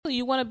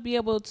you want to be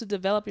able to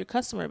develop your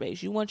customer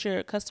base. You want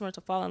your customer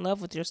to fall in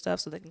love with your stuff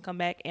so they can come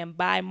back and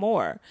buy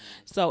more.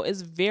 So it's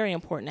very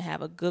important to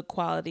have a good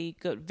quality,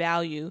 good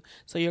value,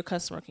 so your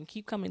customer can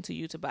keep coming to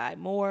you to buy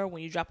more.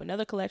 When you drop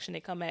another collection, they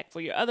come back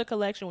for your other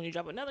collection. When you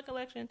drop another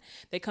collection,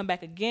 they come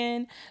back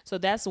again. So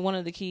that's one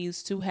of the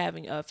keys to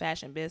having a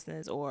fashion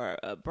business or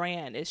a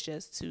brand. It's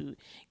just to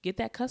get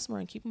that customer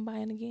and keep them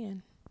buying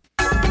again.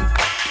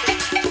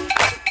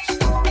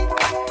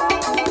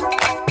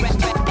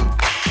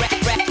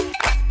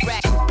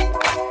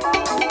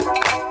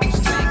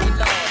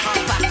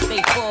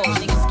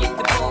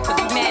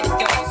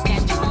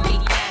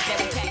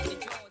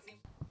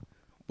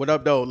 What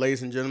up, though,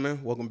 ladies and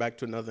gentlemen? Welcome back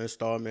to another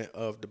installment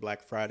of the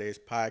Black Fridays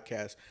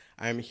podcast.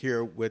 I am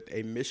here with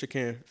a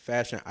Michigan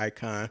fashion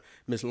icon,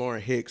 Ms. Loren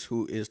Hicks,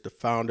 who is the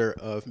founder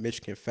of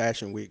Michigan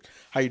Fashion Week.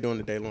 How you doing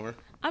today, Loren?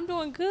 I'm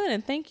doing good,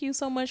 and thank you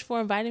so much for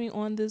inviting me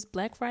on this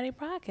Black Friday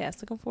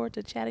podcast. Looking forward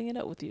to chatting it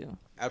up with you.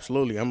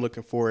 Absolutely. I'm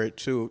looking forward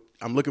to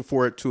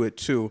it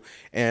too.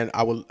 And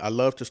I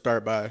love to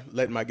start by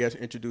letting my guests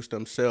introduce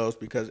themselves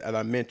because, as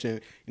I mentioned,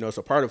 it's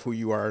a part of who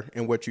you are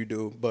and what you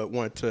do, but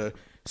want to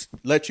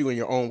let you, in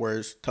your own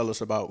words, tell us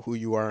about who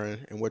you are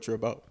and what you're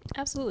about.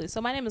 Absolutely.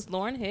 So my name is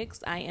Loren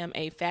Hicks. I am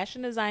a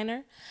fashion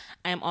designer.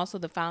 I am also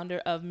the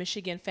founder of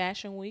Michigan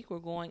Fashion Week. We're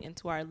going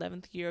into our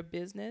 11th year of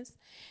business.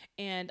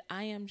 And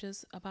I am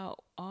just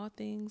about all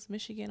things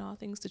Michigan, all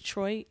things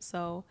Detroit.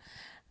 So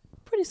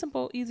pretty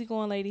simple,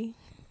 easygoing lady.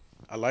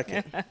 I like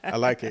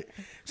it.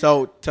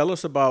 So tell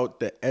us about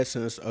the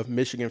essence of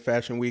Michigan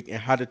Fashion Week and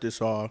how did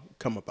this all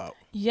come about?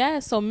 Yeah,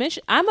 so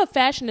I'm a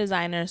fashion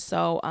designer,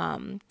 so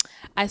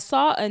I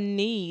saw a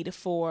need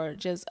for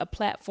just a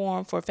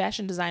platform for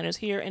fashion designers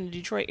here in the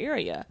Detroit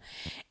area.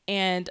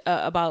 And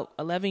about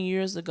 11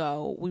 years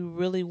ago, we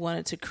really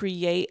wanted to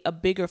create a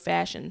bigger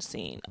fashion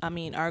scene. I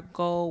mean, our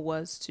goal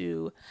was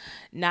to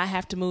not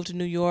have to move to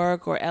New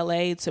York or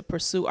LA to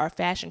pursue our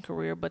fashion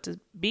career, but to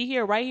be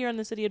here, right here in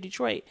the city of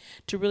Detroit,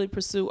 to really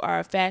pursue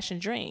our fashion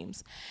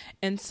dreams.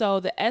 And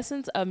so the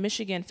essence of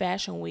Michigan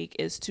Fashion Week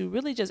is to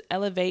really just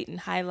elevate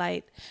and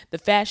highlight the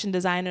fashion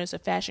designers, the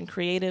fashion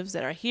creatives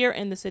that are here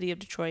in the city of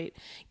Detroit,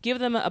 give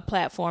them a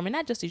platform, and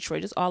not just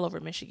Detroit, just all over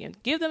Michigan,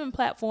 give them a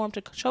platform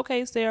to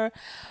showcase their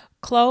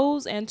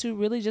clothes and to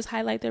really just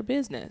highlight their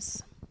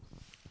business.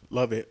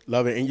 Love it.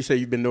 And you say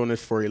you've been doing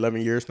this for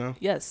 11 years now?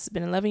 Yes, it's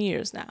been 11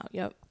 years now.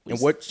 Yep. And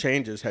what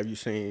changes have you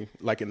seen,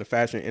 like in the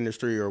fashion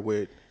industry or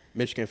with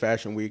Michigan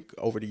Fashion Week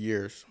over the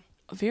years?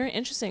 Very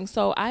interesting.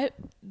 So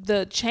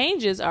the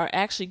changes are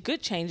actually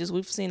good changes.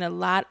 We've seen a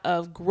lot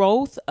of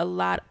growth, a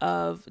lot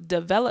of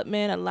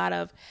development, a lot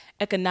of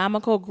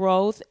economical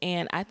growth,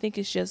 and I think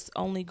it's just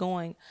only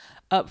going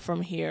up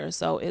from here.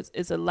 So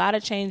it's a lot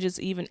of changes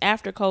even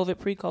after COVID,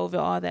 pre-COVID,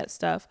 all that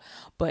stuff.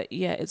 But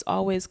yeah, it's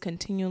always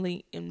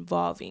continually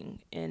evolving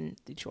in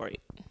Detroit.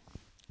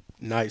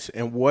 Nice.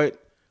 And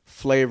what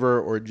flavor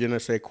or je ne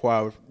sais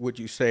quoi would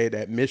you say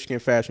that Michigan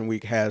Fashion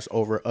Week has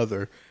over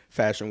other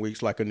fashion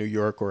weeks like a New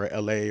York or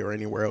a LA or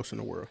anywhere else in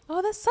the world?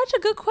 Oh, that's such a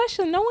good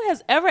question. No one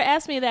has ever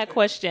asked me that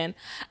question.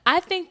 I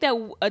think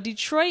that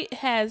Detroit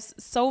has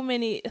so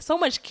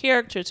much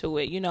character to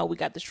it. We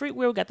got the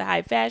streetwear, we got the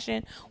high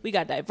fashion, we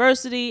got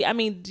diversity. I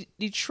mean,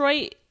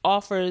 Detroit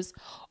offers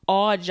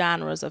all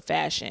genres of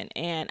fashion,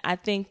 and I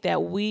think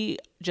that we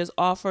just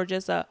offer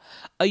just a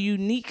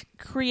unique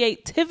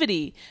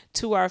creativity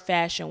to our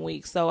fashion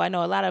week. So I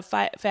know a lot of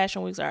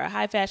fashion weeks are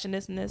high fashion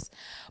this,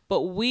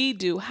 but we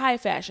do high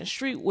fashion,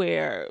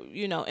 streetwear,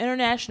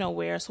 international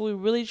wear. So we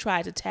really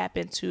try to tap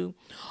into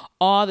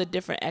all the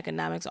different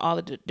economics, all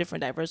the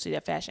different diversity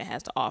that fashion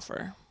has to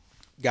offer.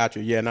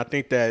 Gotcha. Yeah, and I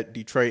think that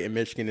Detroit and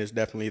Michigan is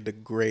definitely the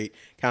great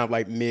kind of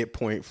like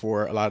midpoint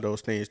for a lot of those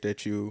things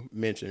that you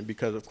mentioned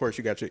because, of course,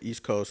 you got your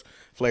East Coast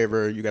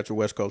flavor, you got your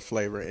West Coast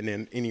flavor, and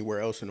then anywhere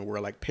else in the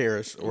world like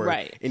Paris or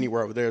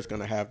anywhere over there is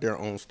going to have their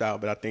own style.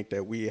 But I think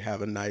that we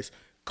have a nice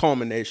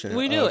culmination.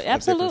 We do.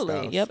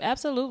 Absolutely. Of yep.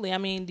 Absolutely. I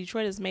mean,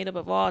 Detroit is made up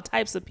of all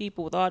types of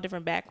people with all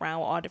different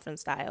backgrounds, with all different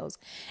styles.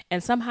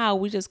 And somehow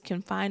we just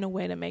can find a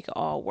way to make it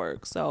all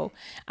work. So,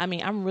 I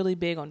mean, I'm really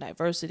big on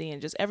diversity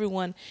and just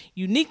everyone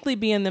uniquely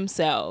being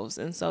themselves.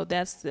 And so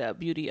that's the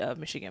beauty of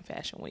Michigan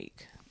Fashion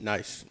Week.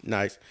 Nice.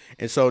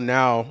 And so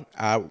now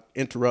I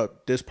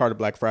interrupt this part of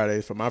Black Friday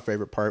for my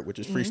favorite part, which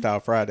is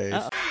Freestyle Fridays.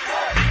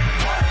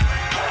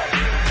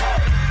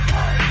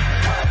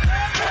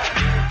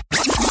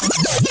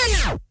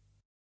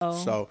 Uh-oh.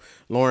 So,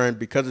 Loren,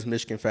 because it's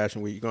Michigan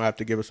Fashion Week, you're going to have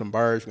to give us some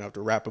bars. You're going to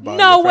have to rap about it.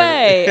 No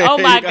way. Oh,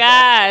 my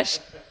gosh.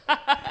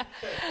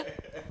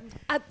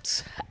 I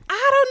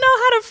don't know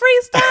how to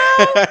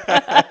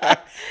freestyle.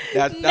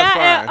 That's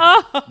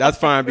fine. That's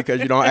fine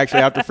because you don't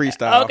actually have to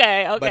freestyle.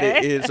 Okay. But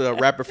it is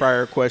rapid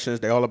fire questions.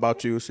 They're all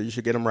about you, so you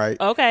should get them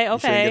right. Okay. You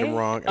shouldn't get them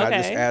wrong. And I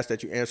just ask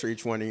that you answer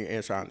each one and you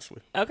answer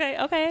honestly. Okay.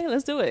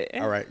 Let's do it.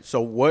 All right.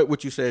 So what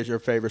would you say is your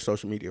favorite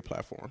social media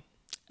platform?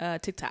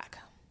 TikTok.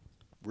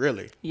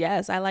 Really?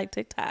 Yes, I like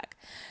TikTok.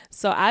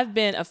 So I've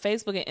been a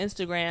Facebook and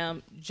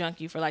Instagram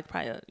junkie for like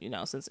probably,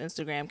 since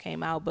Instagram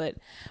came out, but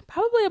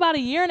probably about a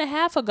year and a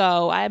half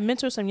ago, I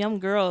mentored some young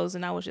girls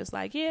and I was just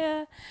like,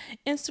 yeah,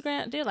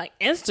 Instagram. They're like,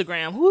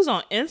 Instagram? Who's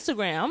on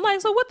Instagram? I'm like,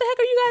 so what the heck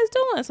are you guys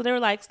doing? So they were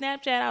like,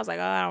 Snapchat. I was like,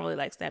 oh, I don't really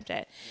like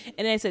Snapchat.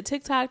 And they said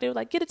TikTok. They were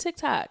like, get a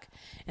TikTok.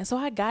 And so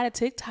I got a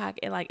TikTok.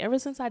 And like ever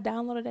since I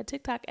downloaded that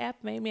TikTok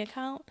app, made me an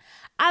account,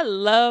 I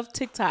love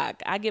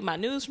TikTok. I get my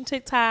news from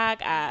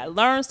TikTok. I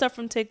learn stuff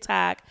from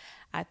TikTok.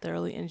 I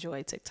thoroughly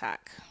enjoy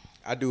TikTok.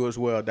 I do as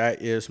well.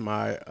 That is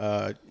my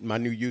my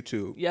new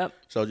YouTube. Yep.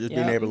 So just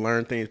being able to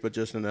learn things, but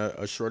just in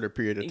a shorter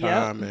period of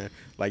time, and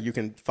like you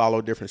can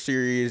follow different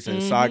series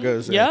and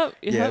sagas. And, Yeah,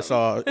 it's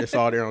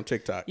all there on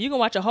TikTok. You can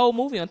watch a whole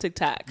movie on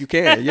TikTok. You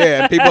can,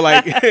 yeah. And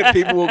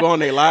people will go on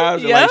their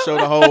lives and like show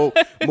the whole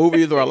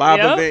movies or a live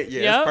event.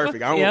 Yeah, it's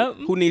perfect. I don't.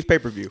 Who needs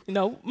pay-per-view?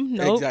 No,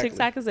 exactly.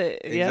 TikTok is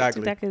it.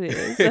 Exactly. TikTok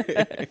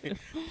it is.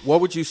 What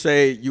would you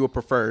say you would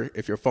prefer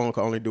if your phone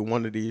could only do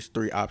one of these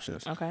three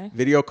options? Okay.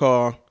 Video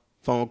call,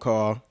 phone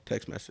call,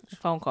 text message.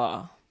 Phone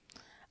call.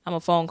 I'm a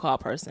phone call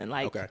person.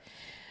 Like, okay.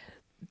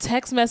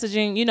 Text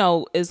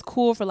messaging, is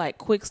cool for like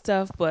quick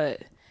stuff,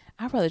 but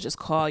I'd rather just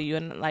call you.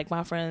 And like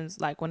my friends,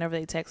 like whenever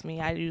they text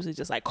me, I usually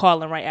just like call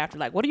them right after.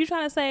 Like, what are you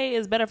trying to say?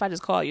 It's better if I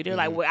just call you. They're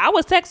like, well, I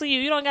was texting you.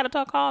 You don't got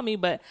to call me.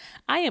 But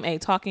I am a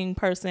talking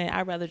person.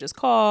 I'd rather just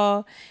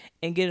call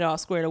and get it all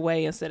squared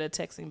away instead of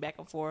texting back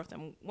and forth.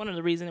 And one of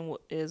the reasons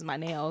is my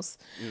nails.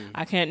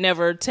 I can't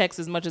never text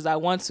as much as I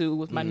want to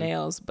with my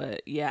nails.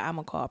 But yeah, I'm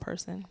a call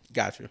person.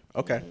 Gotcha.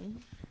 Okay.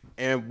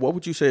 And what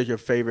would you say is your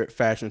favorite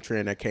fashion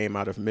trend that came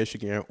out of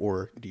Michigan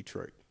or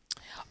Detroit?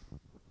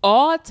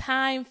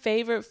 All-time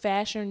favorite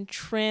fashion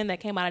trend that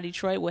came out of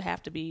Detroit would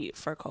have to be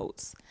fur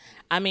coats.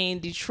 I mean,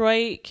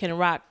 Detroit can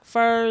rock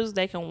furs.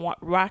 They can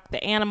rock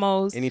the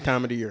animals. Any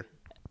time of the year.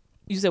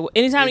 You said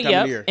anytime of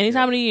the year.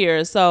 Anytime of the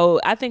year. So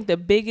I think the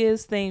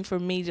biggest thing for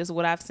me, just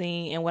what I've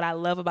seen and what I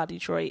love about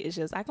Detroit is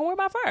just I can wear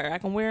my fur. I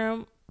can wear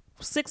them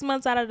 6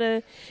 months out of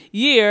the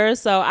year.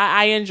 So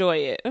I enjoy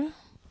it.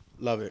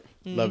 Love it.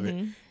 Love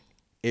it.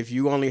 If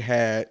you only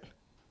had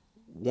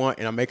one,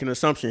 and I'm making an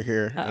assumption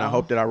here, and I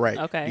hope that I'm right.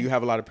 Okay. Do you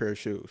have a lot of pair of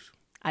shoes?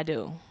 I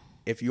do.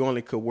 If you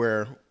only could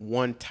wear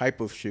one type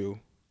of shoe,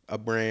 a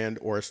brand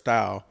or a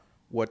style,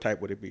 what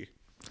type would it be?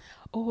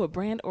 Oh, a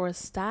brand or a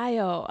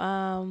style.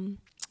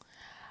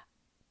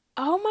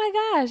 Oh my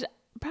gosh.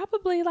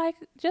 Probably like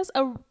just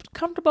a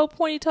comfortable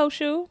pointy toe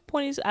shoe.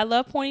 I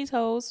love pointy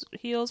toes,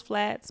 heels,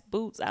 flats,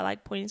 boots. I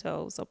like pointy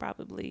toes. So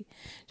probably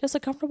just a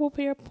comfortable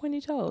pair of pointy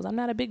toes. I'm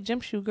not a big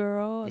gym shoe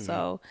girl,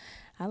 so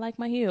I like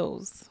my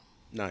heels.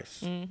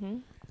 Nice.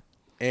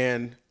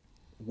 And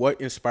what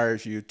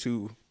inspires you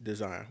to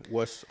design?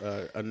 What's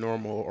a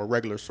normal or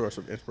regular source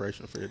of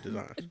inspiration for your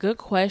designs? Good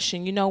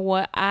question. You know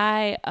what?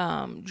 I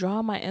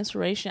draw my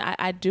inspiration.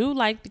 I do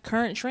like the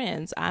current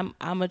trends. I'm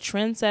a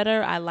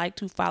trendsetter. I like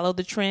to follow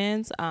the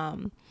trends.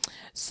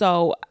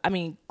 So I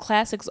mean,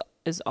 classics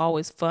is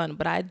always fun,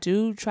 but I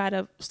do try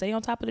to stay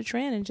on top of the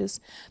trend and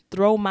just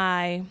throw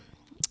my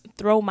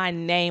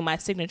name, my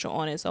signature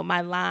on it. So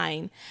my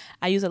line,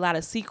 I use a lot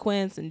of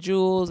sequins and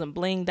jewels and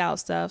blinged out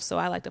stuff. So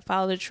I like to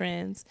follow the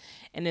trends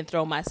and then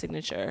throw my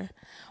signature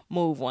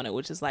move on it,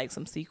 which is like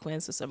some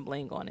sequins or some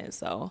bling on it.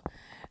 So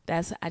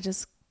I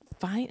just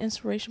find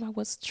inspiration by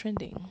what's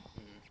trending.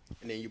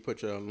 And then you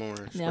put your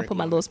Loren. Yeah, I put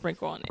my little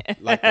sprinkle on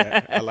it. Like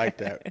that. I like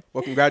that.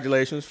 Well,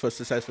 congratulations for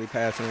successfully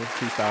passing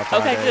Freestyle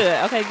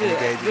Friday. Okay,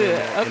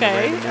 good.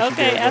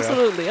 Okay,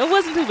 absolutely. It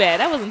wasn't too bad.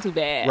 That wasn't too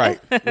bad.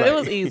 Right. It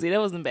was easy. That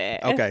wasn't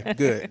bad. Okay,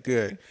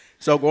 good.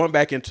 So going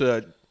back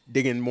into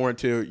digging more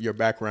into your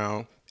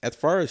background, as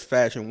far as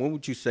fashion, when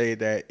would you say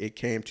that it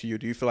came to you?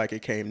 Do you feel like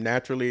it came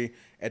naturally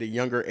at a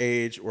younger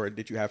age, or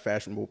did you have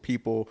fashionable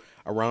people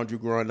around you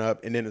growing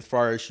up? And then as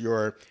far as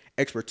your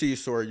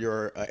expertise or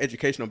your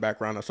educational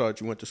background, I saw that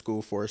you went to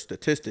school for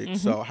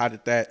statistics. So how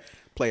did that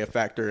play a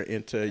factor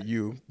into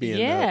you being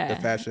the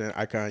fashion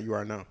icon you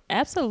are now?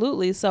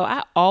 Absolutely. So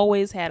I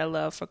always had a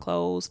love for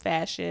clothes,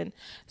 fashion,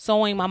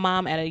 sewing. My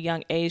mom at a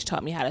young age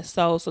taught me how to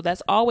sew. So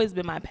that's always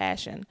been my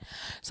passion.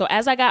 So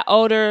as I got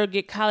older,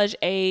 get college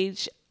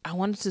age, I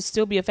wanted to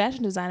still be a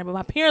fashion designer, but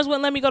my parents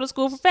wouldn't let me go to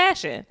school for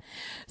fashion.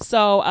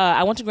 So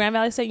I went to Grand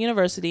Valley State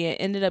University and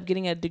ended up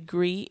getting a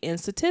degree in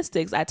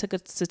statistics. I took a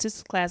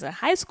statistics class in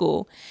high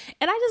school,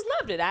 and I just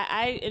loved it.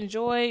 I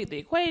enjoy the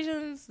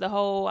equations,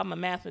 I'm a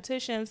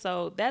mathematician,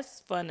 so that's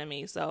fun to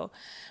me. So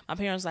my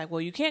parents were like, well,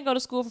 you can't go to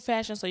school for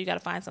fashion, so you got to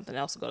find something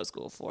else to go to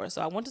school for.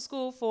 So I went to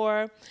school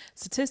for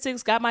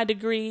statistics, got my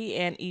degree,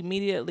 and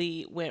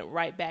immediately went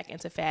right back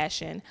into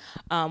fashion.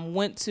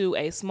 Went to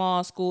a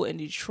small school in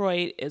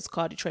Detroit. It's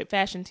called Detroit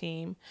Fashion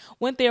Team.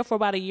 Went there for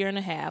about a year and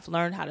a half,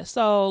 learned how to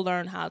sew,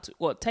 learned how to,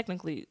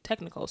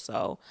 technical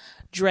sew,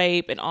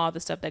 drape, and all the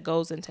stuff that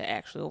goes into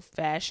actual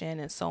fashion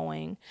and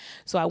sewing.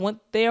 So I went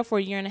there for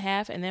a year and a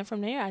half, and then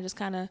from there, I just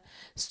kind of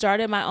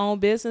started my own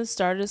business,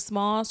 started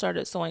small,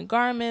 started sewing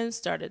garments,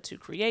 started to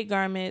create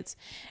garments,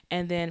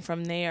 and then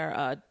from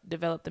there,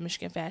 developed the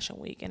Michigan Fashion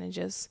Week, and it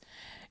just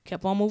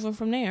kept on moving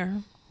from there.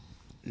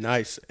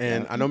 Nice.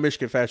 And Yep. I know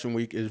Michigan Fashion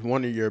Week is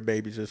one of your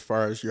babies as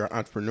far as your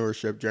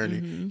entrepreneurship journey.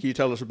 Can you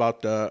tell us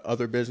about the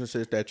other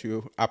businesses that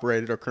you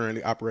operated or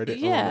currently operated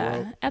along the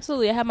road? Yeah,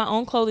 absolutely. I have my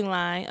own clothing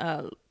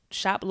line,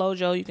 Shop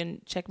Lojo. You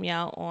can check me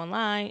out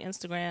online,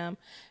 Instagram,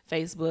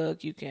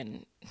 Facebook. You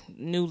can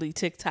newly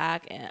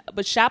TikTok,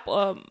 but shop.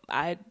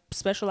 I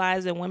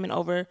specialize in women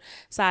over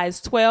size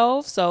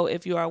 12. So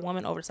if you are a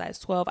woman over size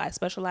 12, I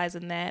specialize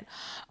in that.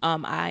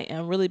 I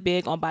am really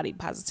big on body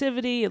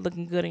positivity and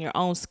looking good in your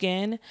own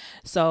skin.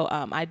 So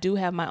I do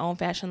have my own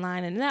fashion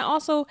line, and then I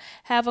also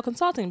have a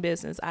consulting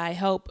business. I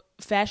help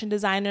fashion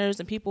designers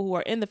and people who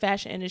are in the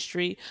fashion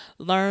industry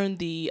learn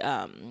the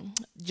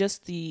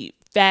just the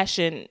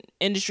fashion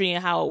industry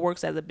and how it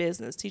works as a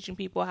business, teaching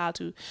people how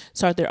to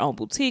start their own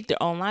boutique,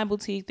 their online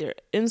boutique, their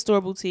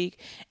in-store boutique,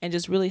 and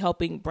just really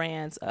helping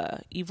brands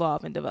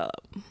evolve and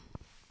develop.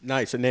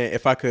 Nice. And then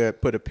if I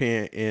could put a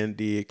pin in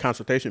the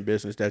consultation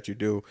business that you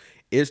do,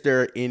 is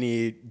there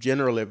any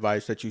general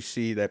advice that you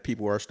see that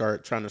people are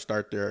trying to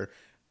start their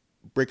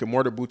brick and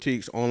mortar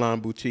boutiques,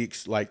 online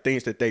boutiques, like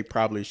things that they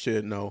probably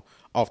should know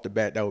off the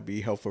bat that would be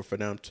helpful for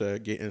them to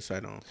get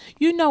insight on?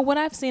 You know, what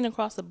I've seen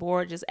across the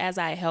board, just as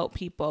I help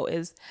people,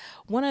 is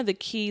one of the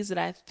keys that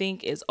I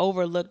think is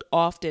overlooked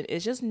often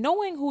is just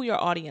knowing who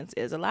your audience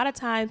is. A lot of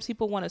times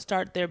people want to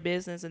start their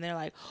business and they're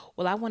like,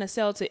 well, I want to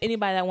sell to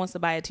anybody that wants to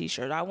buy a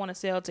t-shirt. I want to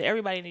sell to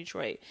everybody in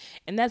Detroit.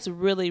 And that's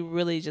really,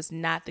 really just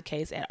not the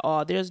case at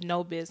all. There's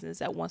no business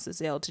that wants to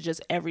sell to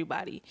just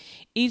everybody.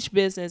 Each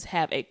business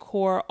have a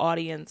core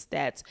audience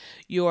that's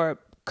your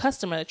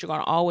customer that you're going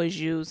to always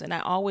use. And I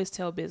always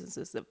tell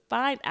businesses to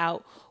find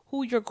out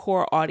who your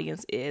core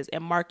audience is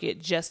and market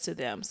just to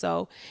them.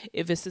 So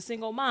if it's to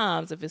single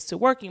moms, if it's to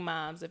working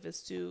moms, if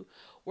it's to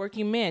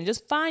working men,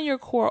 just find your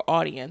core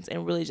audience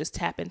and really just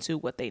tap into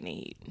what they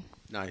need.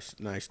 Nice,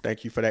 nice.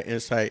 Thank you for that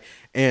insight.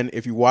 And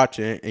if you're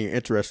watching and you're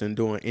interested in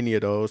doing any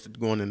of those,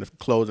 going into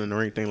clothing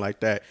or anything like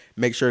that,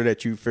 make sure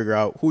that you figure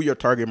out who your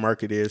target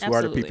market is, who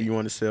are the people you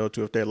want to sell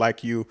to, if they're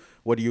like you,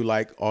 what do you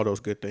like, all those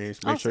good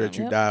things. Make sure that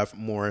you dive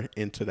more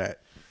into that.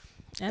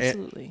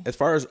 Absolutely. And as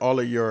far as all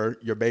of your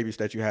babies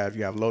that you have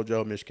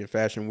Lojo, Michigan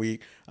Fashion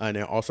Week, and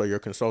then also your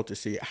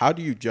consultancy. How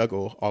do you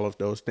juggle all of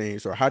those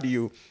things, or how do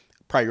you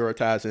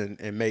prioritize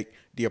and make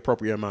the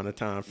appropriate amount of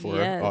time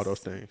for all those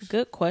things?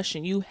 Good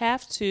question. You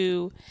have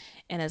to,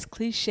 and as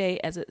cliche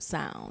as it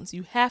sounds,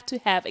 you have to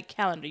have a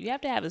calendar. You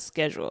have to have a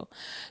schedule.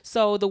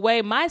 So the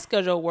way my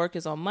schedule works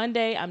is on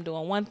Monday, I'm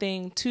doing one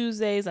thing.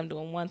 Tuesdays, I'm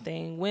doing one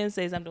thing.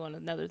 Wednesdays, I'm doing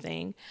another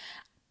thing.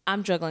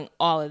 I'm juggling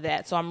all of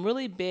that. So I'm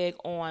really big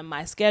on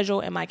my schedule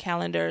and my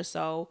calendar.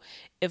 So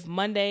if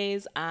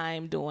Mondays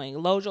I'm doing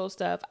Lojo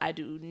stuff, I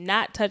do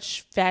not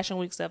touch Fashion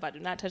Week stuff. I do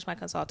not touch my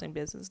consulting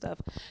business stuff.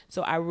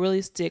 So I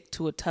really stick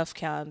to a tough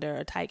calendar,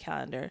 a tight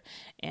calendar.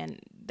 And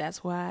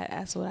that's what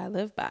I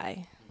live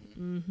by.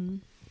 Mm-hmm.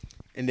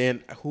 And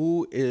then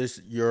who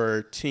is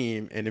your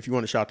team? And if you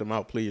want to shout them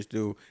out, please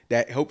do.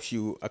 That helps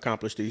you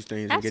accomplish these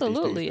things. Absolutely. And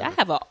get these things done. I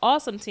have an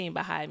awesome team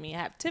behind me. I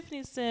have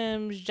Tiffany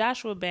Sims,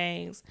 Joshua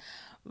Banks,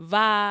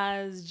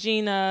 Vaz,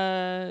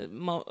 Gina,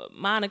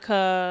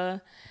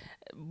 Monica,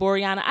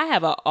 Boriana. I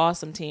have an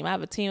awesome team. I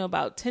have a team of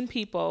about 10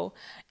 people,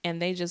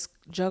 and they just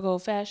juggle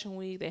Fashion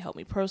Week. They help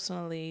me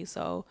personally.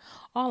 So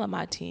all of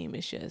my team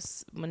is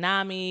just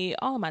Manami.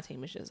 All of my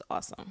team is just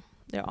awesome.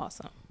 They're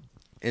awesome.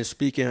 And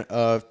speaking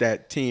of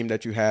that team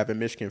that you have in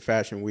Michigan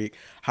Fashion Week,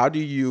 how do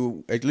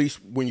you, at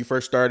least when you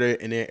first started,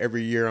 and then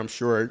every year, I'm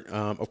sure,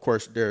 of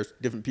course, there's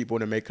different people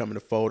that may come in the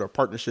fold or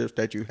partnerships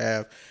that you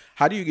have.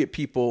 How do you get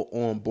people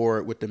on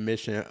board with the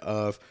mission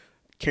of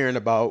caring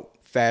about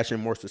fashion,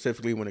 more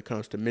specifically when it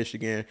comes to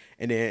Michigan,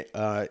 and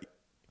then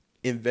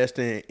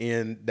investing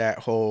in that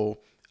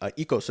whole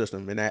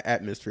ecosystem and that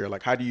atmosphere?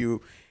 Like, how do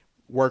you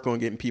work on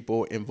getting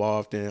people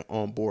involved and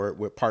on board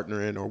with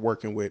partnering or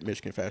working with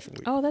Michigan Fashion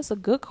Week? Oh, that's a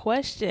good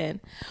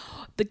question.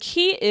 The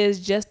key is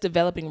just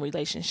developing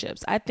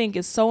relationships. I think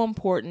it's so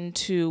important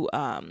to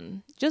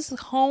just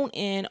hone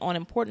in on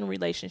important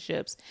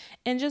relationships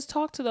and just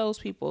talk to those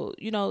people.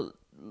 You know,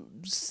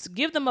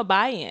 give them a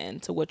buy-in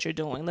to what you're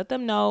doing. Let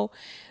them know,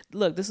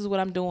 look, this is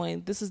what I'm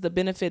doing. This is the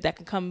benefit that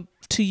can come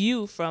to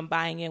you from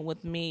buying in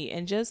with me,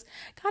 and just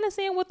kind of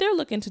seeing what they're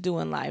looking to do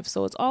in life.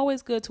 So it's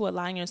always good to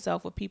align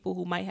yourself with people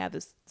who might have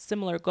this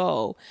similar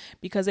goal,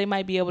 because they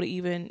might be able to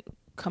even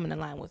come in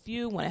line with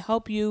you, want to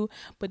help you,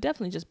 but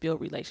definitely just build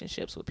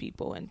relationships with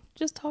people and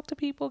just talk to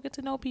people, get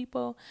to know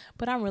people.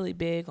 But I'm really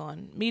big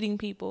on meeting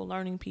people,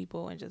 learning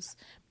people, and just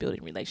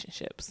building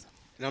relationships.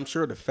 And I'm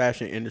sure the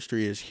fashion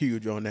industry is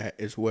huge on that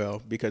as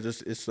well, because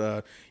it's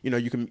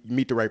you can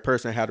meet the right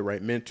person, have the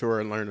right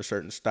mentor, and learn a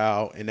certain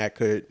style, and that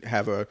could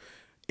have a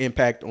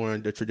impact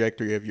on the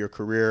trajectory of your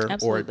career.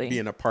 Absolutely. Or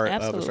being a part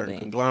of a certain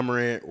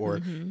conglomerate, or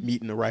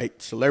meeting the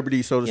right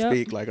celebrity, so to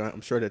speak. Like,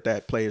 I'm sure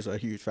that plays a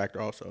huge factor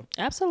also.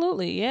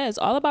 Absolutely. Yeah. It's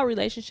all about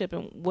relationship,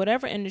 and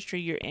whatever industry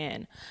you're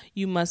in,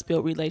 you must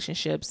build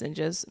relationships and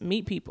just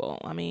meet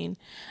people. I mean,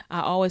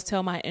 I always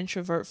tell my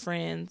introvert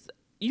friends,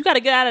 you got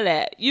to get out of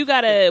that. You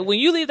got to, when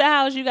you leave the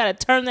house, you got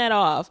to turn that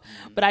off.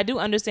 But I do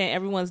understand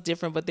everyone's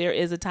different, but there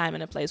is a time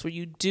and a place where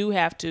you do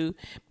have to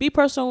be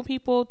personal with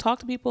people, talk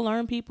to people,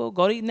 learn people,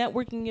 go to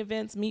networking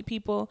events, meet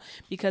people,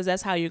 because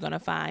that's how you're going to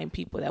find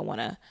people that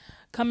want to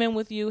come in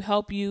with you,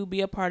 help you,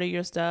 be a part of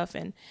your stuff.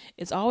 And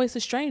it's always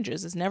the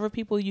strangers. It's never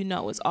people you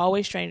know. It's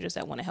always strangers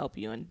that want to help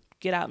you, and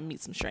get out and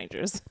meet some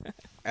strangers.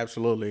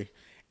 Absolutely.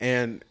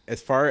 And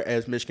as far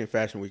as Michigan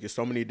Fashion Week, there's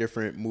so many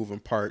different moving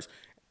parts.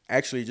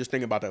 Actually, just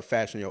thinking about the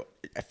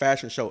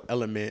fashion show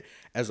element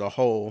as a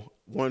whole,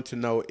 want to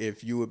know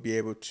if you would be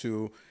able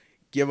to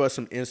give us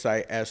some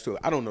insight as to,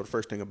 I don't know the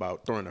first thing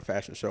about throwing a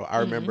fashion show. I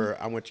remember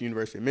I went to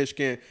University of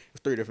Michigan. It was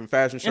 3 different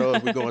fashion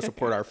shows. We go and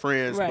support our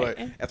friends. Right.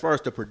 But as far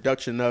as the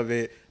production of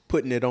it,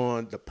 putting it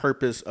on, the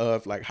purpose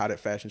of like how that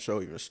fashion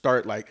show even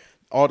start, like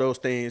all those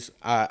things,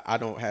 I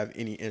don't have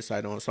any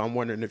insight on. So I'm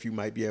wondering if you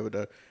might be able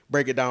to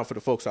break it down for the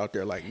folks out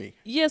there like me.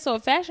 Yeah, so a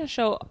fashion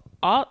show,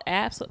 all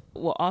apps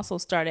will also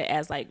start it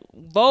as like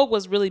Vogue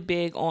was really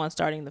big on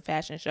starting the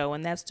fashion show,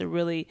 and that's to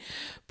really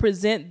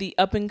present the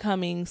up and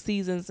coming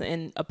seasons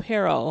in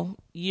apparel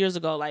years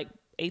ago, like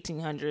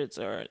 1800s,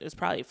 or it's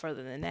probably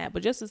further than that,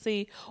 but just to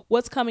see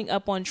what's coming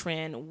up on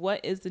trend,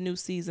 what is the new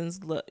season's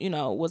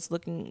what's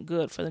looking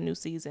good for the new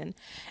season.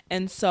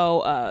 And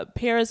so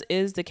Paris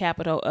is the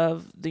capital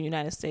of the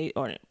United States,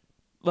 or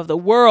of the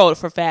world,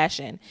 for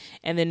fashion,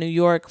 and then New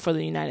York for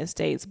the United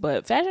States.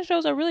 But fashion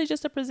shows are really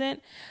just to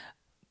present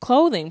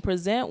clothing,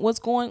 present what's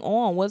going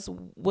on,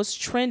 what's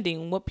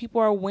trending, what people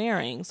are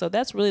wearing. So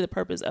that's really the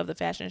purpose of the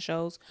fashion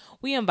shows.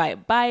 We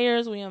invite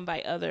buyers, we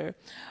invite other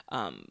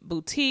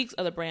boutiques,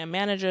 other brand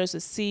managers to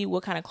see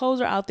what kind of clothes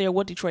are out there,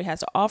 what Detroit has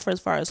to offer as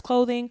far as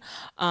clothing.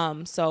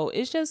 So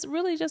it's just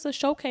really just a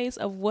showcase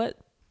of what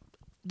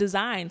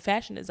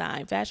fashion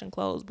design, fashion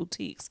clothes,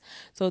 boutiques.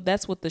 So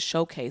that's what the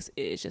showcase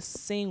is, just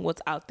seeing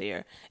what's out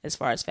there as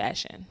far as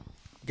fashion.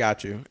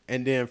 Got you.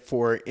 And then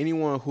for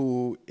anyone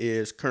who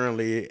is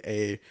currently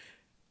a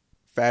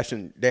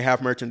fashion, they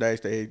have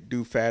merchandise, they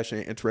do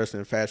fashion, interested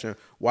in fashion,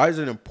 why is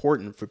it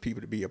important for people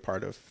to be a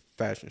part of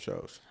fashion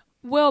shows?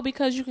 Well,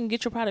 because you can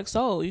get your products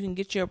sold. You can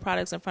get your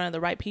products in front of the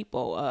right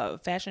people.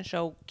 Fashion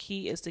show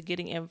key is to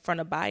getting in front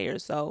of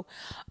buyers. So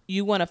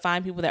you want to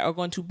find people that are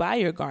going to buy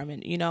your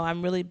garment.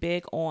 I'm really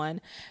big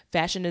on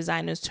fashion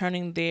designers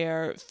turning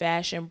their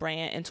fashion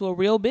brand into a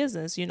real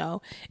business.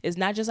 It's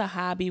not just a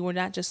hobby. We're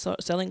not just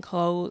selling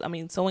clothes.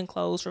 Sewing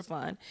clothes for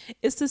fun.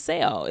 It's to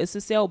sell. It's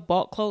to sell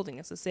bulk clothing.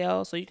 It's to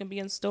sell so you can be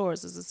in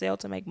stores. It's to sell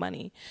to make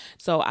money.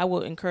 So I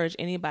will encourage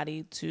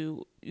anybody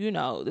to,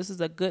 this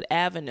is a good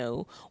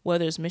avenue,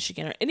 whether it's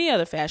Michigan or any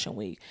other fashion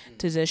week,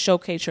 to just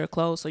showcase your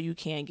clothes so you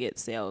can get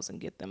sales and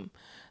get them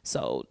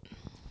sold.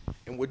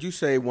 And would you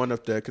say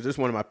because this is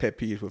one of my pet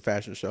peeves with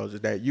fashion shows,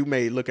 is that you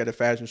may look at a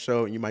fashion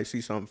show and you might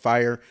see something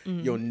fire.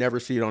 You'll never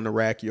see it on the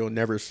rack. You'll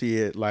never see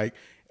it like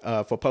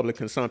for public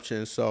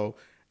consumption. So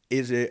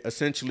is it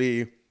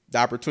essentially the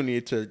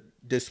opportunity to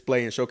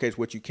display and showcase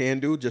what you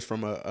can do just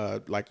from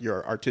like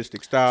your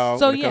artistic style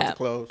when it comes to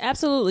clothes?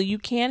 Absolutely. You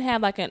can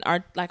have like an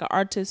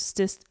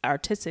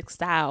artistic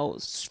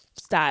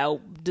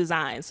style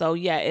design. So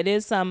yeah, it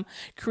is some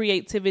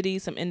creativity,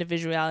 some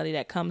individuality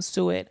that comes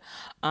to it.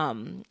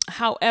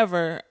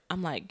 However,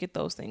 I'm like, get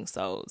those things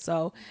sold.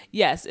 So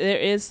yes, there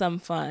is some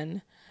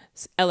fun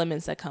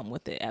elements that come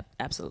with it.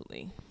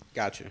 Absolutely.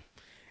 Gotcha.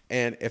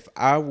 And if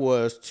I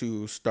was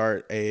to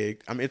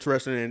I'm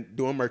interested in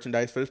doing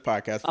merchandise for this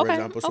podcast, for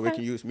example, so we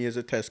can use me as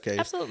a test case.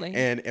 Absolutely.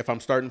 And if I'm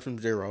starting from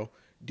zero,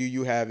 do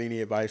you have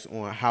any advice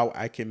on how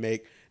I can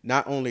make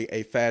not only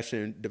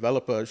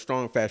develop a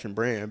strong fashion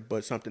brand,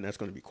 but something that's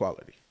going to be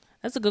quality?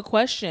 That's a good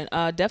question.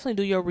 Definitely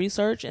do your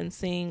research and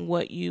seeing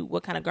what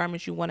kind of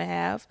garments you want to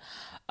have.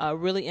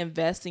 Really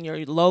invest in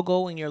your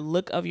logo and your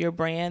look of your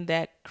brand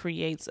that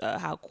creates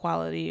how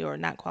quality or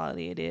not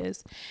quality it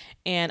is.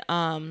 And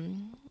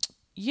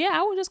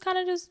I would just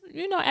kind of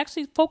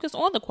actually focus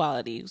on the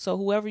quality. So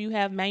whoever you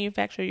have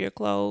manufacture your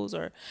clothes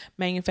or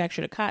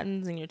manufacture the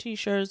cottons in your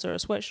t-shirts or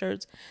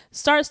sweatshirts,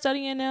 start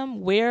studying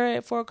them, wear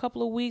it for a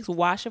couple of weeks,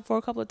 wash it for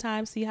a couple of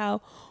times, see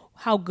how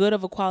good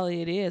of a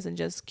quality it is, and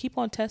just keep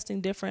on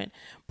testing different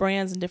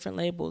brands and different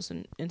labels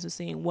and into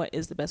seeing what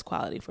is the best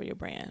quality for your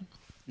brand.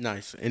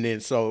 Nice. And then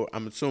so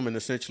I'm assuming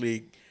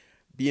essentially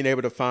being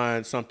able to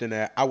find something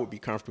that I would be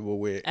comfortable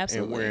with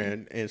and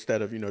wearing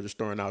instead of, just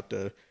throwing out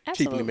the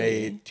cheaply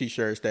made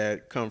t-shirts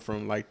that come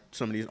from like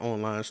some of these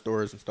online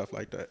stores and stuff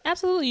like that.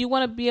 Absolutely. You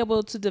want to be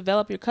able to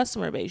develop your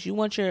customer base. You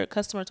want your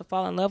customer to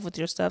fall in love with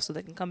your stuff so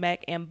they can come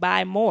back and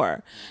buy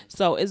more.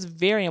 So it's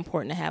very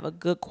important to have a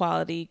good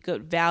quality,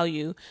 good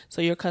value,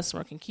 so your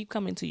customer can keep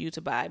coming to you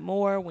to buy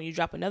more. When you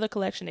drop another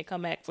collection, they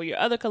come back for your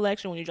other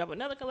collection. When you drop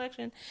another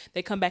collection,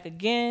 they come back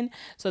again.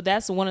 So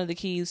that's one of the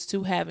keys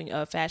to having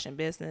a fashion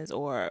business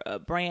or a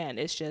brand.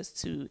 It's just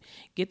to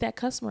get that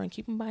customer and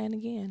keep them buying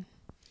again.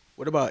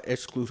 What about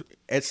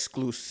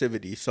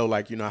exclusivity? So,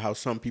 like, you know how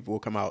some people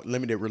will come out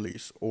limited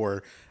release,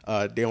 or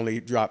they only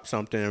drop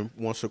something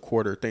once a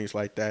quarter, things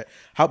like that.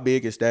 How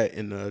big is that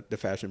in the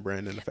fashion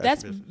brand and the fashion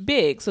That's business?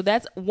 big. So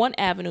that's one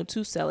avenue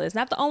to sell it. It's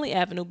not the only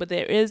avenue, but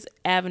there is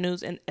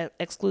avenues in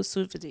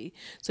exclusivity.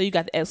 So you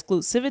got the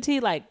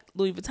exclusivity like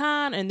Louis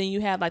Vuitton, and then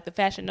you have like the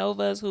Fashion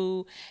Novas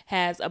who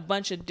has a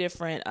bunch of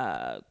different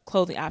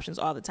clothing options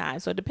all the time.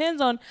 So it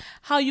depends on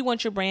how you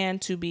want your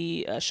brand to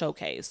be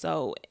showcased.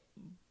 So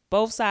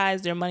both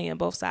sides, there are money on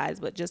both sides,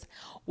 but just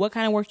what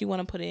kind of work you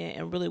want to put in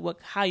and really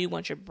how you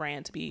want your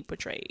brand to be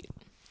portrayed.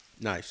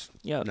 Nice.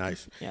 Yep.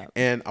 Nice. Yep.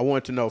 And I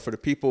want to know, for the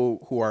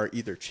people who are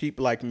either cheap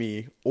like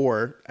me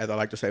or, as I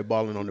like to say,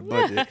 balling on the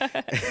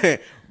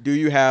budget, do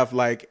you have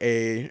like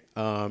a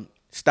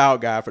style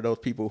guide for those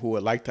people who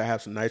would like to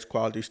have some nice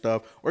quality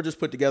stuff, or just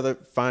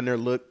find their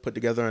look, put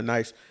together a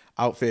nice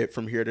outfit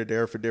from here to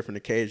there for different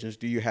occasions?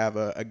 Do you have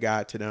a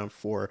guide to them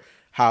for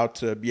how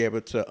to be able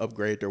to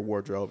upgrade their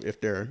wardrobe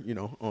if they're,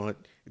 if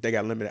they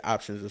got limited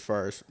options as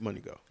far as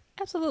money go?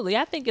 Absolutely.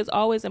 I think it's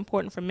always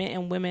important for men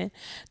and women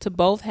to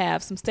both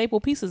have some staple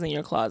pieces in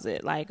your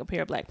closet, like a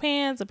pair of black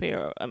pants,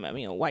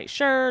 a white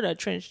shirt, a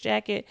trench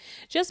jacket,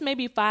 just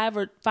maybe 5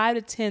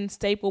 to 10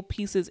 staple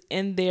pieces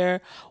in their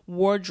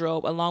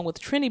wardrobe, along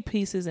with trendy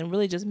pieces, and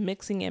really just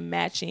mixing and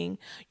matching,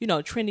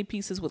 trendy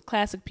pieces with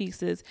classic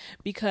pieces,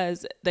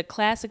 because the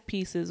classic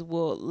pieces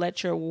will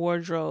let your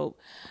wardrobe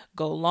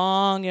go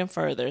long and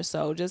further.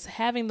 So just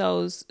having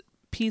those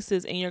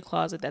pieces in your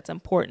closet, that's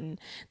important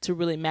to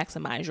really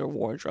maximize your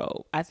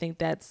wardrobe. I think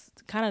that's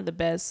kind of the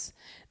best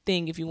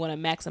thing if you want to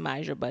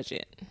maximize your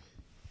budget.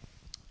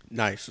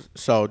 Nice.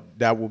 So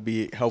that will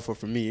be helpful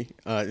for me,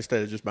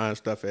 instead of just buying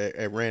stuff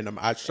at random.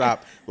 I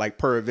shop like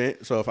per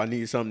event. So if I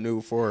need something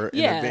new for an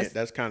event,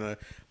 that's kind of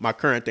my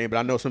current thing. But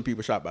I know some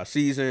people shop by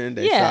season.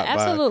 They shop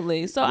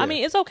absolutely. So, yeah. I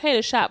mean, it's okay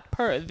to shop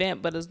per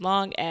event, but as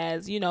long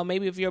as,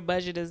 maybe if your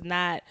budget is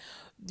not,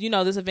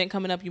 this event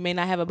coming up, you may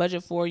not have a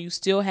budget for, you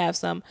still have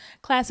some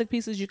classic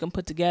pieces you can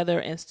put together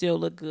and still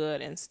look good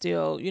and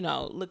still,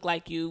 look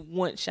like you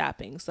went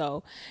shopping.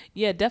 So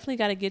yeah, definitely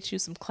got to get you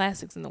some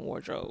classics in the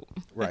wardrobe.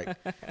 Right.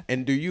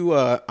 And do you,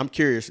 I'm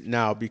curious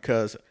now,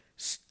 because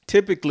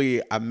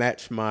typically I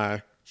match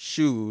my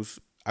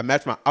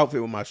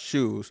outfit with my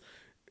shoes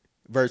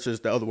versus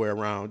the other way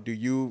around. Do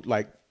you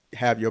like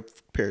have your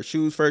pair of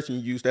shoes first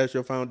and you use that as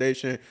your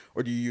foundation,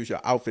 or do you use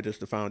your outfit as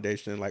the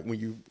foundation? Like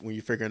when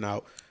you're figuring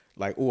out,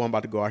 like, oh, I'm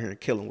about to go out here and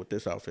kill him with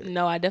this outfit.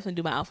 No, I definitely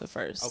do my outfit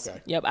first.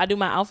 Okay. Yep, I do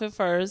my outfit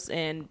first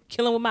and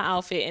kill him with my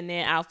outfit, and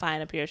then I'll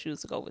find a pair of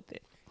shoes to go with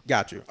it.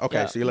 Got you. Okay,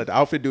 Yep. so you let the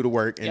outfit do the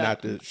work and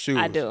not the shoes.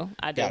 I do.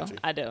 Got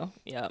you.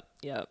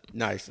 Yep.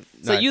 Nice.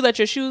 So you let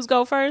your shoes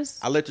go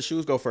first? I let the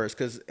shoes go first,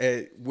 because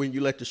when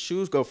you let the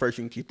shoes go first,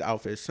 you can keep the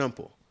outfit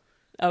simple.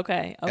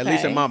 Okay. At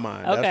least in my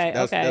mind.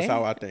 That's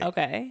how I think.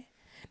 Okay.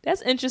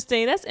 That's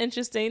interesting.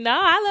 No,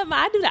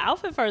 I do the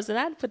outfit first and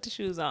I put the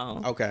shoes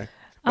on. Okay.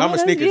 But I'm a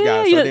sneakers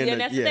guy. So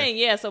that's the thing.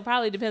 Yeah, so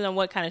probably depends on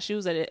what kind of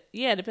shoes it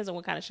depends on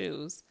what kind of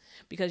shoes.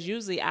 Because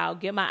usually I'll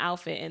get my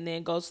outfit and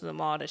then go to the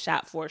mall to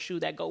shop for a shoe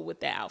that go with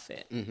that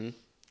outfit. Mm-hmm.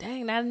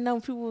 Dang, I didn't know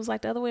people was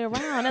like the other way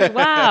around. That's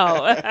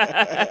wow.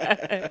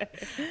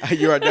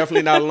 You are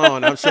definitely not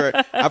alone. I'm sure.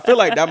 I feel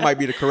like that might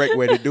be the correct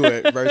way to do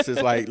it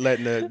versus like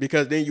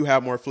because then you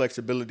have more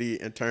flexibility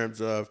in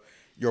terms of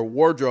your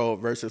wardrobe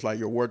versus like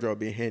your wardrobe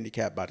being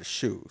handicapped by the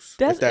shoes.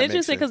 That's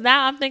interesting, because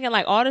now I'm thinking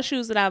like all the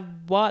shoes that I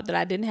bought that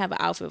I didn't have an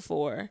outfit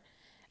for,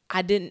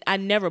 I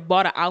never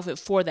bought an outfit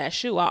for that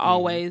shoe. I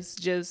always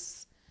just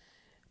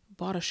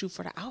bought a shoe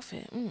for the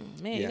outfit.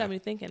 You got me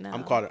thinking now.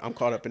 I'm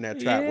caught up in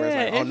that trap where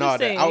it's like, oh no,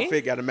 the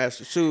outfit got to match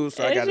the shoes,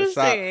 so I got to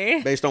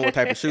shop based on what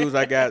type of shoes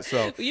I got.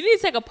 So you need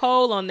to take a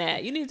poll on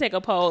that.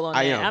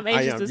 I'm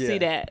anxious to see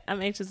that.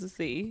 I'm anxious to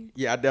see.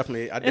 Yeah, I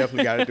definitely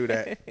got to do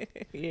that.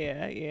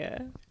 Yeah.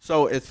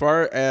 So as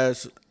far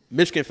as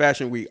Michigan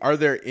Fashion Week, are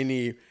there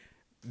any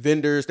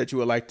vendors that you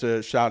would like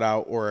to shout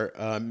out, or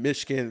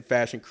Michigan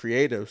fashion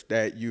creatives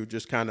that you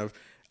just kind of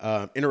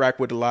interact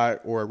with a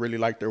lot or really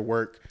like their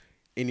work?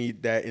 Any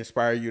that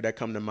inspire you that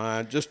come to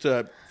mind, just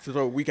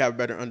so we can have a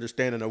better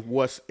understanding of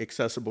what's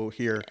accessible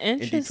here in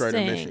Detroit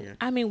and Michigan?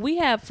 I mean, we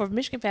have, for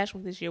Michigan Fashion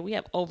Week this year, we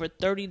have over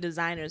 30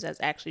 designers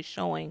that's actually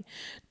showing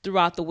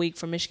throughout the week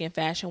for Michigan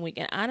Fashion Week.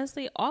 And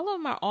honestly, all of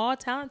them are all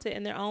talented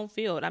in their own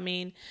field. I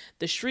mean,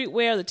 the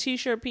streetwear, the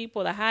t-shirt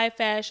people, the high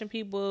fashion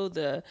people,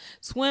 the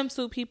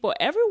swimsuit people,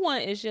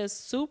 everyone is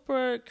just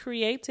super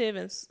creative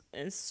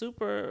and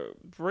super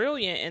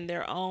brilliant in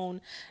their own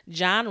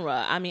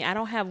genre. I mean, I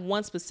don't have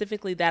one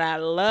specifically that I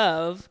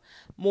love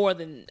more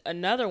than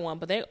another one,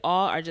 but they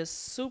all are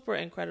just super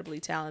incredibly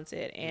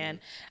talented. And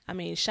I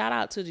mean, shout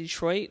out to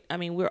Detroit. I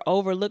mean, we're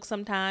overlooked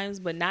sometimes,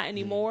 but not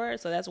anymore.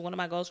 So that's one of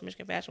my goals for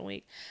Michigan Fashion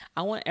Week.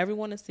 I want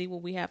everyone to see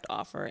what we have to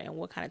offer and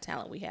what kind of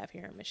talent we have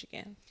here in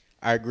Michigan.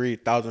 I agree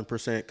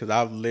 1,000%, because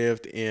I've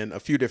lived in a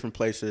few different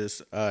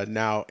places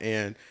now,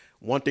 and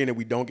one thing that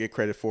we don't get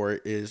credit for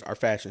is our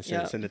fashion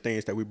sense and the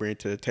things that we bring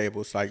to the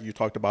table. It's like you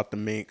talked about the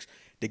minks.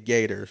 the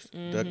Gators,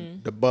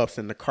 the Buffs,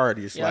 and the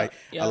Cardis. Yep, Like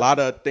a yep. lot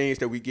of things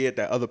that we get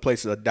that other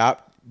places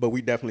adopt, but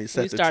we definitely We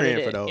set the started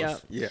trend for it. those.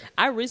 Yep. Yeah.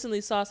 I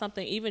recently saw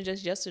something, even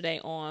just yesterday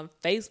on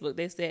Facebook.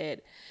 They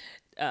said,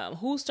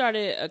 who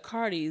started a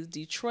Cardi's,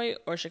 Detroit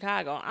or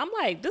Chicago? I'm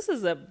like, this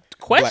is a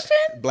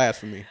question?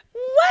 Blasphemy.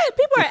 What?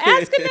 People are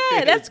asking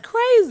that. That's Pure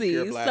crazy.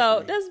 So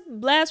blasphemy. that's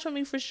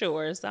blasphemy for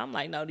sure. So I'm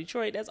like, no,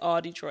 Detroit, that's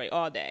all Detroit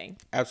all day.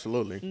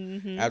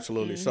 Absolutely.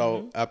 Absolutely.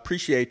 So I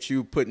appreciate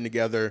you putting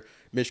together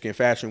Michigan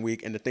Fashion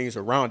Week and the things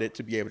around it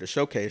to be able to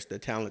showcase the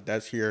talent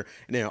that's here,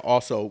 and then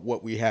also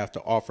what we have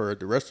to offer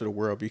the rest of the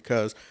world,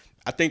 because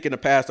I think in the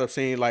past I've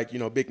seen, like,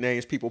 big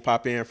names, people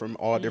pop in from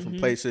all different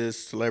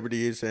places,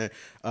 celebrities and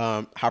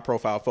high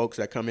profile folks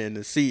that come in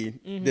to see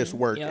this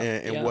work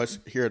and what's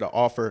here to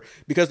offer,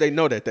 because they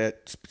know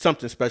that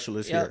something special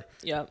is here.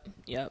 Yep.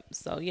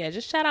 So yeah,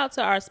 just shout out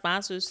to our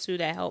sponsors too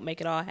that help make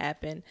it all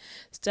happen.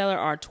 Stellar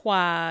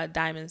Artois,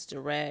 Diamonds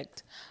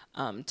Direct,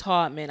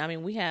 Taubman. I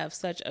mean, we have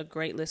such a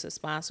great list of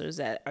sponsors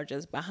that are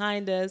just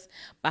behind us,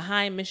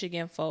 behind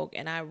Michigan folk,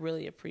 and I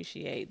really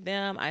appreciate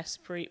them. I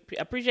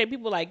appreciate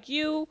people like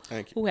you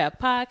who have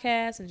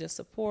podcasts and just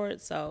support.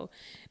 So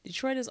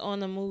Detroit is on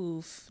the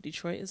move.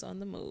 Detroit is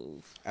on the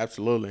move.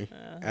 Absolutely.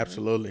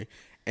 Absolutely.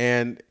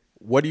 And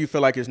what do you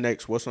feel like is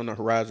next? What's on the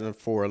horizon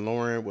for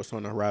Loren? What's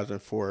on the horizon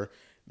for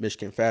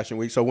Michigan Fashion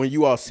Week? So when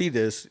you all see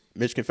this,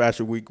 Michigan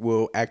Fashion Week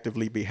will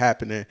actively be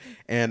happening,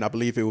 and I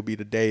believe it will be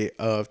the day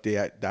of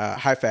the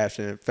high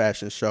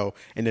fashion show,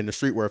 and then the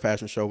streetwear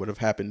fashion show would have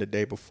happened the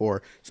day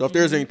before. So if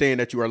there's anything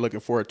that you are looking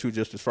forward to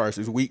just as far as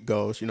this week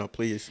goes,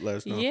 please let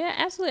us know. Yeah,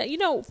 absolutely.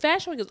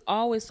 Fashion Week is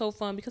always so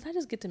fun because I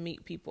just get to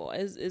meet people.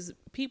 Is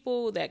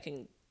people that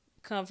can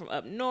come from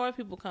up north,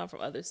 people come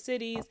from other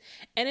cities,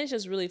 and it's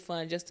just really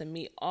fun just to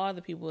meet all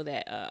the people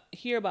that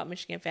hear about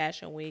Michigan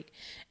Fashion Week.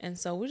 And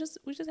so we just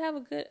have a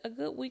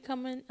good week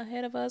coming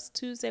ahead of us.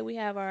 Tuesday we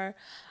have our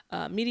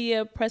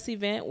media press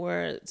event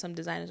where some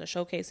designers are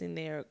showcasing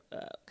their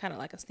kind of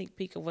like a sneak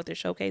peek of what they're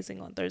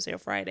showcasing on Thursday or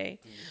Friday.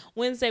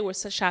 Wednesday we're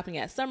shopping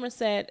at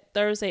Somerset.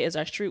 Thursday is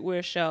our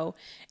streetwear show,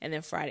 and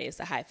then Friday is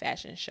the high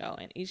fashion show.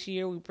 And each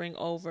year we bring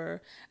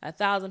over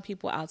 1,000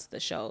 people out to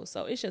the show,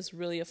 so it's just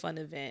really a fun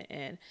event,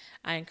 and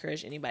I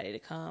encourage anybody to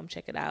come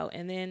check it out.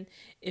 And then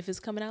if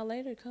it's coming out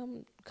later,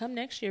 come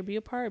next year, be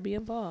a part, be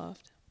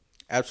involved.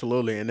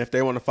 Absolutely. And if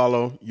they want to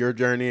follow your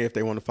journey, if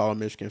they want to follow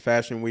Michigan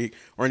Fashion Week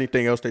or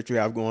anything else that you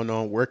have going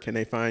on, where can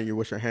they find you?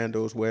 What's your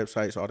handles,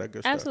 websites, all that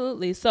good stuff?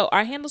 Absolutely. So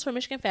our handles for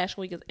Michigan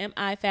Fashion Week is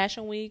MI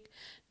Fashion Week,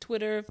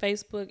 Twitter,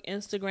 Facebook,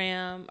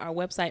 Instagram, our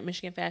website,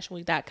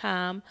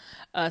 MichiganFashionWeek.com.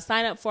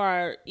 Sign up for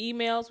our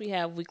emails. We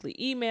have weekly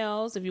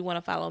emails. If you want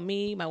to follow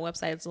me, my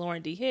website is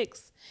Loren D.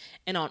 Hicks.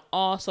 And on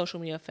all social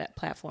media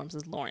platforms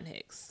is Loren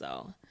Hicks.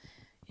 So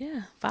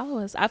yeah, follow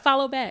us. I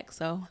follow back.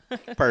 So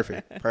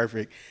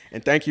Perfect.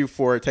 And thank you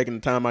for taking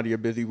the time out of your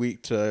busy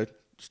week to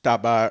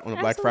stop by on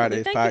a Black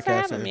Fridays podcast. Thank you for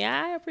having me.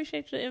 I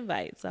appreciate your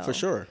invite. So For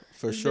sure.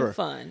 It's been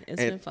fun.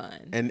 It's been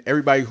fun. And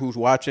everybody who's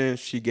watching,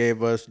 she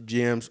gave us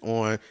gems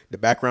on the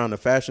background of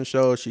fashion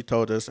shows. She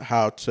told us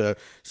how to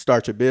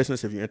start your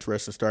business if you're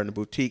interested in starting a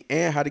boutique,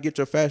 and how to get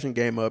your fashion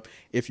game up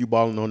if you're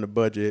balling on the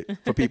budget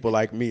for people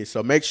like me.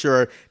 So make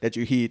sure that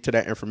you heed to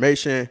that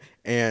information,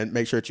 and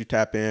make sure that you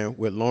tap in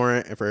with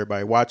Loren. And for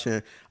everybody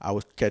watching, I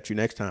will catch you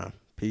next time.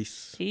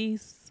 Peace.